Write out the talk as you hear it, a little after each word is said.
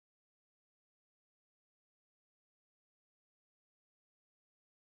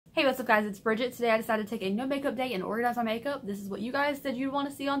Hey, what's up guys, it's Bridget. Today I decided to take a no makeup day and organize my makeup. This is what you guys said you'd want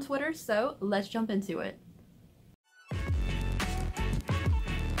to see on Twitter, so let's jump into it.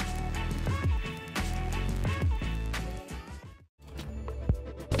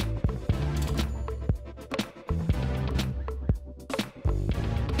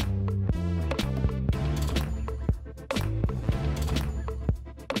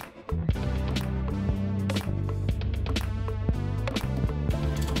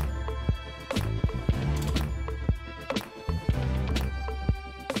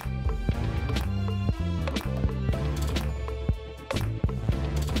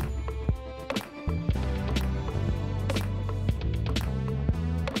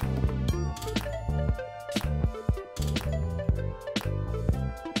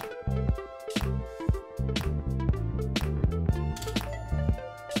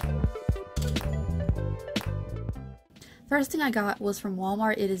 First thing I got was from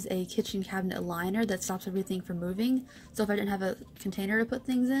Walmart. It is a kitchen cabinet liner that stops everything from moving. So if I didn't have a container to put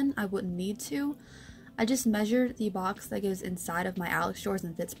things in, I wouldn't need to. I just measured the box that goes inside of my Alex drawers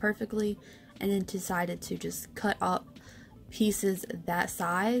and fits perfectly, and then decided to just cut up pieces that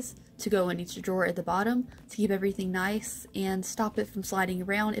size to go in each drawer at the bottom to keep everything nice and stop it from sliding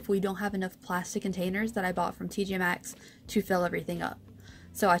around if we don't have enough plastic containers that I bought from TJ Maxx to fill everything up.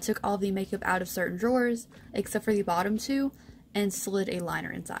 So I took all the makeup out of certain drawers, except for the bottom two, and slid a liner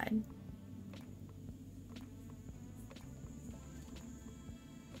inside.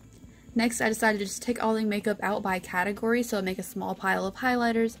 Next, I decided to just take all the makeup out by category, so I make a small pile of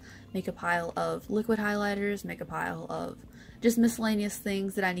highlighters, make a pile of liquid highlighters, make a pile of just miscellaneous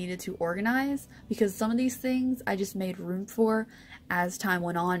things that I needed to organize, because some of these things I just made room for as time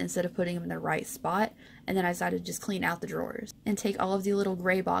went on instead of putting them in the right spot, and then I decided to just clean out the drawers and take all of the little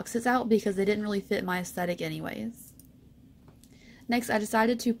gray boxes out because they didn't really fit my aesthetic anyways. Next, I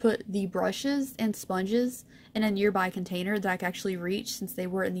decided to put the brushes and sponges in a nearby container that I could actually reach since they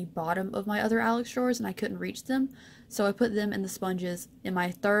were in the bottom of my other Alex drawers and I couldn't reach them. So I put them and the sponges in my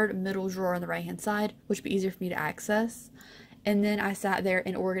third middle drawer on the right hand side, which would be easier for me to access. And then I sat there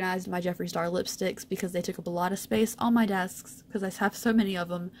and organized my Jeffree Star lipsticks because they took up a lot of space on my desks because I have so many of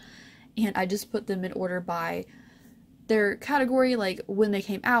them. And I just put them in order by their category, like when they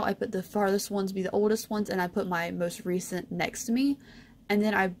came out. I put the farthest ones be the oldest ones, and I put my most recent next to me. And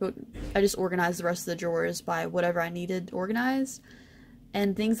then I just organized the rest of the drawers by whatever I needed organized.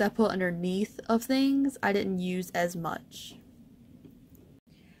 And things I put underneath of things I didn't use as much.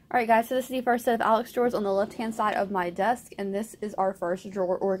 Alright guys, so this is the first set of Alex drawers on the left hand side of my desk, and this is our first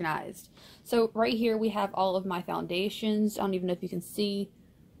drawer organized. So right here we have all of my foundations. I don't even know if you can see.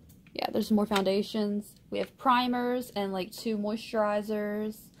 Yeah, there's some more foundations. We have primers and like 2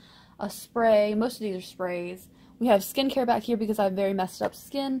 moisturizers, a spray. Most of these are sprays. We have skincare back here because I have very messed up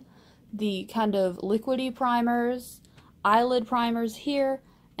skin. The kind of liquidy primers, eyelid primers here,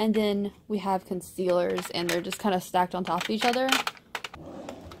 and then we have concealers, and they're just kind of stacked on top of each other.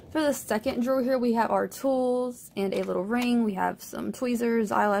 For the second drawer here, we have our tools and a little ring. We have some tweezers,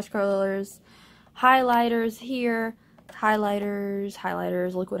 eyelash curlers, highlighters here,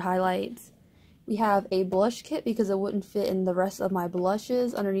 highlighters, liquid highlights. We have a blush kit because it wouldn't fit in the rest of my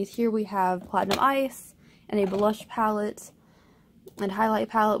blushes. Underneath here we have Platinum Ice and a blush palette and highlight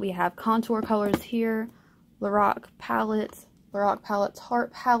palette. We have contour colors here, Lorac palettes,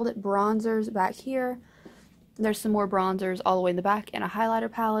 Heart palette, bronzers back here. There's some more bronzers all the way in the back and a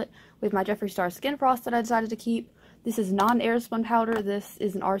highlighter palette with my Jeffree Star Skin Frost that I decided to keep. This is non-airspun powder. This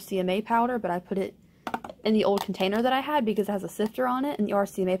is an RCMA powder, but I put it in the old container that I had because it has a sifter on it, and the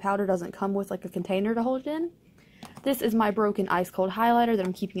RCMA powder doesn't come with like a container to hold it in. This is my broken ice cold highlighter that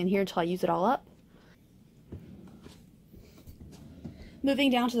I'm keeping in here until I use it all up.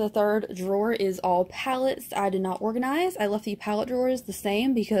 Moving down to the third drawer is all palettes I did not organize. I left the palette drawers the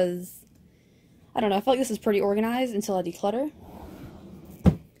same because I don't know, I feel like this is pretty organized until I declutter.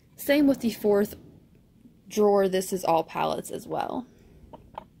 Same with the fourth drawer, this is all palettes as well.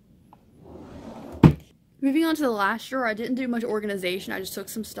 Moving on to the last drawer, I didn't do much organization, I just took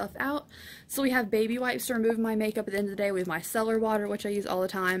some stuff out. So we have baby wipes to remove my makeup at the end of the day. We have my micellar water, which I use all the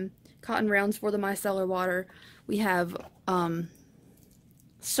time. Cotton rounds for the micellar water. We have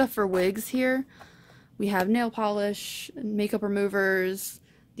stuff for wigs here. We have nail polish, makeup removers,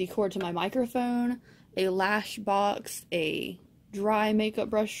 the cord to my microphone, a lash box, a dry makeup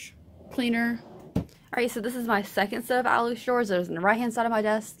brush cleaner. Alright, so this is my second set of Alex drawers that is on the right hand side of my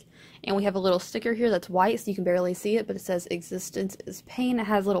desk, and we have a little sticker here that's white so you can barely see it, but it says existence is pain. It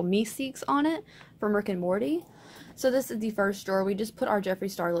has little me-seeks on it from Rick and Morty. So this is the first drawer. We just put our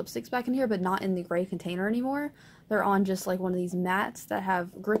Jeffree Star lipsticks back in here, but not in the gray container anymore. They're on just like one of these mats that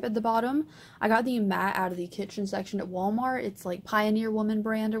have grip at the bottom. I got the mat out of the kitchen section at Walmart. It's like Pioneer Woman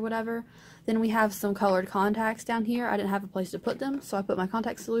brand or whatever. Then we have some colored contacts down here. I didn't have a place to put them, so I put my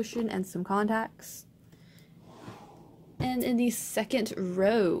contact solution and some contacts. And in the second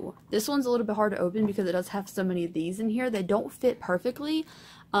row, this one's a little bit hard to open because it does have so many of these in here. They don't fit perfectly,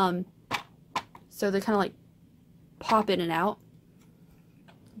 so they're kind of like pop in and out.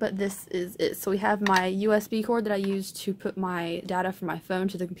 But this is it. So we have my USB cord that I use to put my data from my phone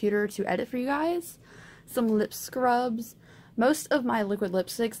to the computer to edit for you guys. Some lip scrubs. Most of my liquid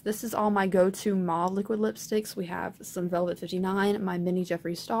lipsticks, this is all my go-to mauve liquid lipsticks. We have some Velvet 59, my mini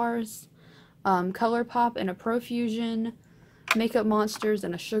Jeffree Stars, ColourPop and a Profusion, Makeup Monsters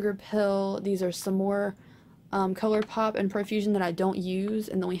and a Sugar Pill. These are some more ColourPop and Profusion that I don't use.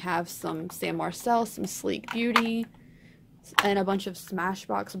 And then we have some Sam Marcel, some Sleek Beauty, and a bunch of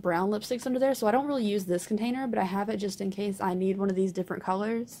Smashbox brown lipsticks under there. So I don't really use this container, but I have it just in case I need one of these different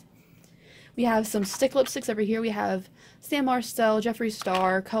colors. We have some stick lipsticks over here. We have Sam Marcel, Jeffree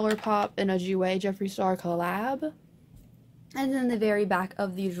Star, ColourPop, and a Jouer Jeffree Star collab. And then the very back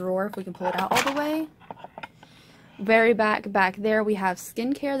of the drawer, if we can pull it out all the way. Very back there, we have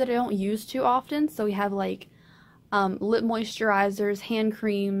skincare that I don't use too often. So we have like lip moisturizers, hand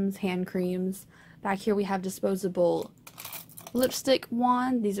creams. Back here we have disposable lipstick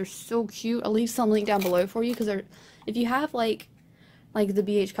wand. These are so cute. I'll leave some link down below for you because they're, if you have like the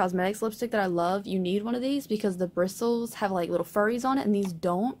BH Cosmetics lipstick that I love, you need one of these because the bristles have like little furries on it and these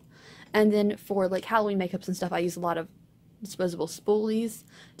don't. And then for like Halloween makeups and stuff, I use a lot of disposable spoolies.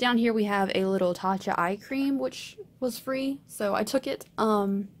 Down here we have a little Tatcha eye cream, which was free, so I took it.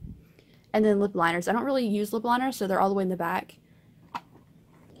 And then lip liners. I don't really use lip liners, so they're all the way in the back.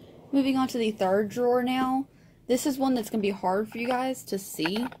 Moving on to the third drawer now. This is one that's going to be hard for you guys to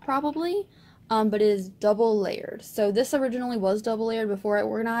see, probably, but it is double layered. So this originally was double layered before I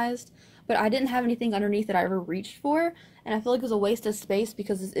organized, but I didn't have anything underneath that I ever reached for, and I feel like it was a waste of space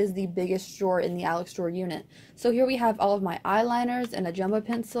because this is the biggest drawer in the Alex drawer unit. So here we have all of my eyeliners and a jumbo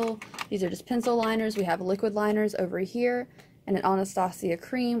pencil. These are just pencil liners. We have liquid liners over here and an Anastasia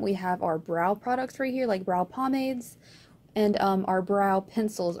cream. We have our brow products right here, like brow pomades. And our brow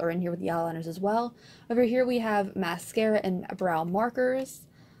pencils are in here with the eyeliners as well. Over here we have mascara and brow markers.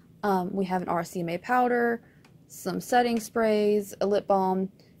 We have an RCMA powder, some setting sprays, a lip balm,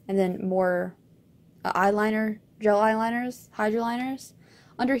 and then more eyeliner, gel eyeliners, hydroliners.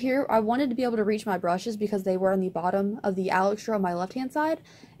 Under here, I wanted to be able to reach my brushes because they were on the bottom of the Alex drawer on my left-hand side,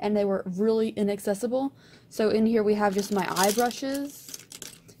 and they were really inaccessible. So in here we have just my eye brushes.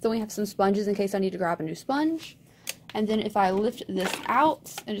 Then we have some sponges in case I need to grab a new sponge. And then if I lift this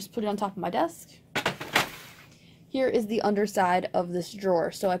out and just put it on top of my desk, here is the underside of this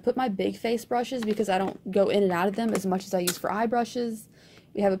drawer. So I put my big face brushes because I don't go in and out of them as much as I use for eye brushes.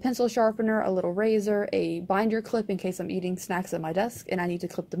 We have a pencil sharpener, a little razor, a binder clip in case I'm eating snacks at my desk and I need to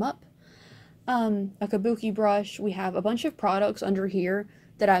clip them up, a kabuki brush. We have a bunch of products under here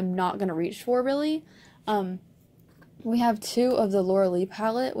that I'm not going to reach for really. We have two of the Laura Lee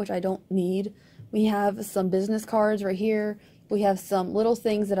palette, which I don't need. We have some business cards right here. We have some little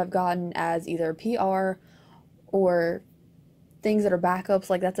things that I've gotten as either PR or things that are backups,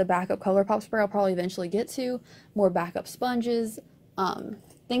 like that's a backup ColourPop spray I'll probably eventually get to. More backup sponges.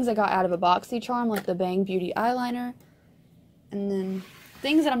 Things I got out of a BoxyCharm, like the Bang Beauty eyeliner. And then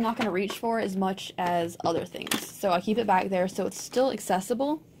things that I'm not going to reach for as much as other things. So I keep it back there so it's still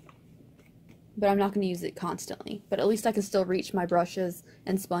accessible, but I'm not going to use it constantly. But at least I can still reach my brushes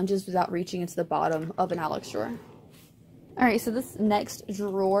and sponges without reaching into the bottom of an Alex drawer. Alright, so this next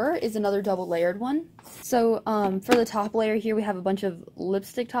drawer is another double layered one. So for the top layer here we have a bunch of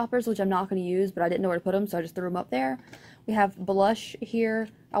lipstick toppers, which I'm not going to use, but I didn't know where to put them, so I just threw them up there. We have blush here.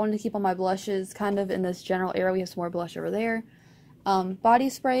 I wanted to keep all my blushes kind of in this general area. We have some more blush over there. Body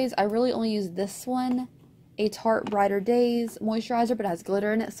sprays, I really only use this one. A Tarte Brighter Days moisturizer, but it has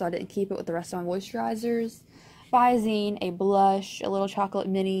glitter in it, so I didn't keep it with the rest of my moisturizers. Visine, a blush, a little chocolate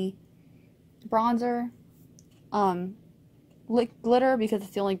mini bronzer, glitter because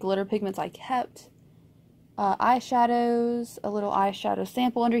it's the only glitter pigments I kept. Eyeshadows, a little eyeshadow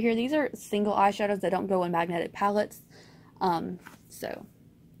sample under here. These are single eyeshadows that don't go in magnetic palettes.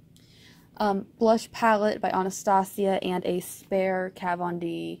 Blush palette by Anastasia and a spare Kat Von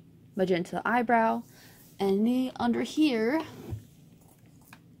D magenta eyebrow. And then under here,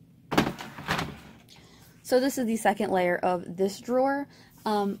 so this is the second layer of this drawer.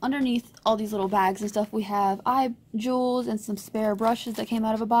 Underneath all these little bags and stuff, we have eye jewels and some spare brushes that came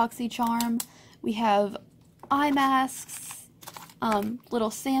out of a BoxyCharm. We have eye masks,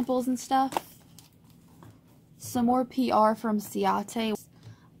 little samples and stuff. Some more PR from Ciate.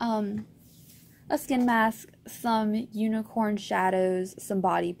 A skin mask, some unicorn shadows, some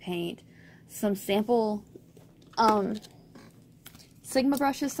body paint, some sample Sigma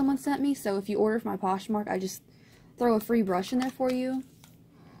brushes someone sent me. So if you order from my Poshmark, I just throw a free brush in there for you.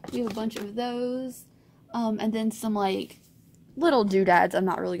 We have a bunch of those. And then some like little doodads I'm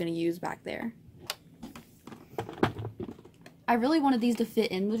not really going to use back there. I really wanted these to fit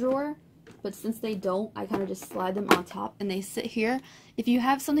in the drawer, but since they don't, I kind of just slide them on top and they sit here. If you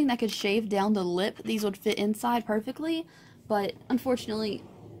have something that could shave down the lip, these would fit inside perfectly, but unfortunately,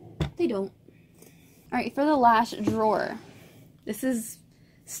 they don't. Alright, for the last drawer. This is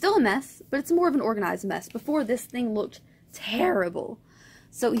still a mess, but it's more of an organized mess. Before, this thing looked terrible.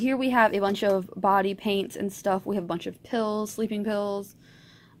 So here we have a bunch of body paints and stuff. We have a bunch of pills, sleeping pills,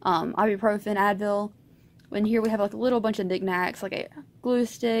 ibuprofen, Advil. And here we have like a little bunch of knickknacks, like a glue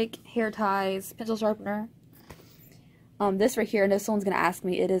stick, hair ties, pencil sharpener. This right here, I know someone's going to ask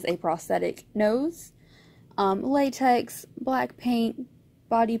me, it is a prosthetic nose. Latex, black paint,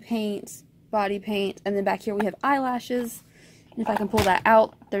 body paint, and then back here we have eyelashes. And if I can pull that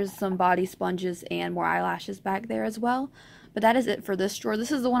out, there's some body sponges and more eyelashes back there as well. But that is it for this drawer.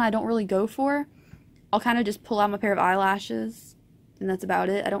 This is the one I don't really go for. I'll kind of just pull out my pair of eyelashes, and that's about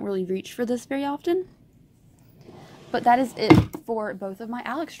it. I don't really reach for this very often. But that is it for both of my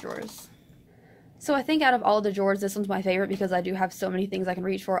Alex drawers. So I think out of all of the drawers, this one's my favorite because I do have so many things I can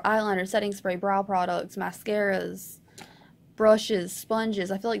reach for. Eyeliner, setting spray, brow products, mascaras, brushes,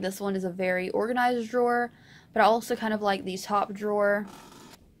 sponges. I feel like this one is a very organized drawer. But I also kind of like the top drawer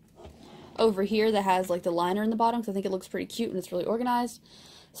over here that has like the liner in the bottom because I think it looks pretty cute and it's really organized.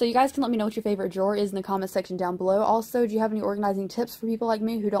 So you guys can let me know what your favorite drawer is in the comment section down below. Also, do you have any organizing tips for people like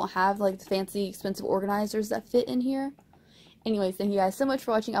me who don't have like the fancy, expensive organizers that fit in here? Anyways, thank you guys so much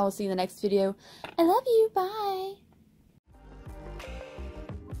for watching. I will see you in the next video. I love you. Bye.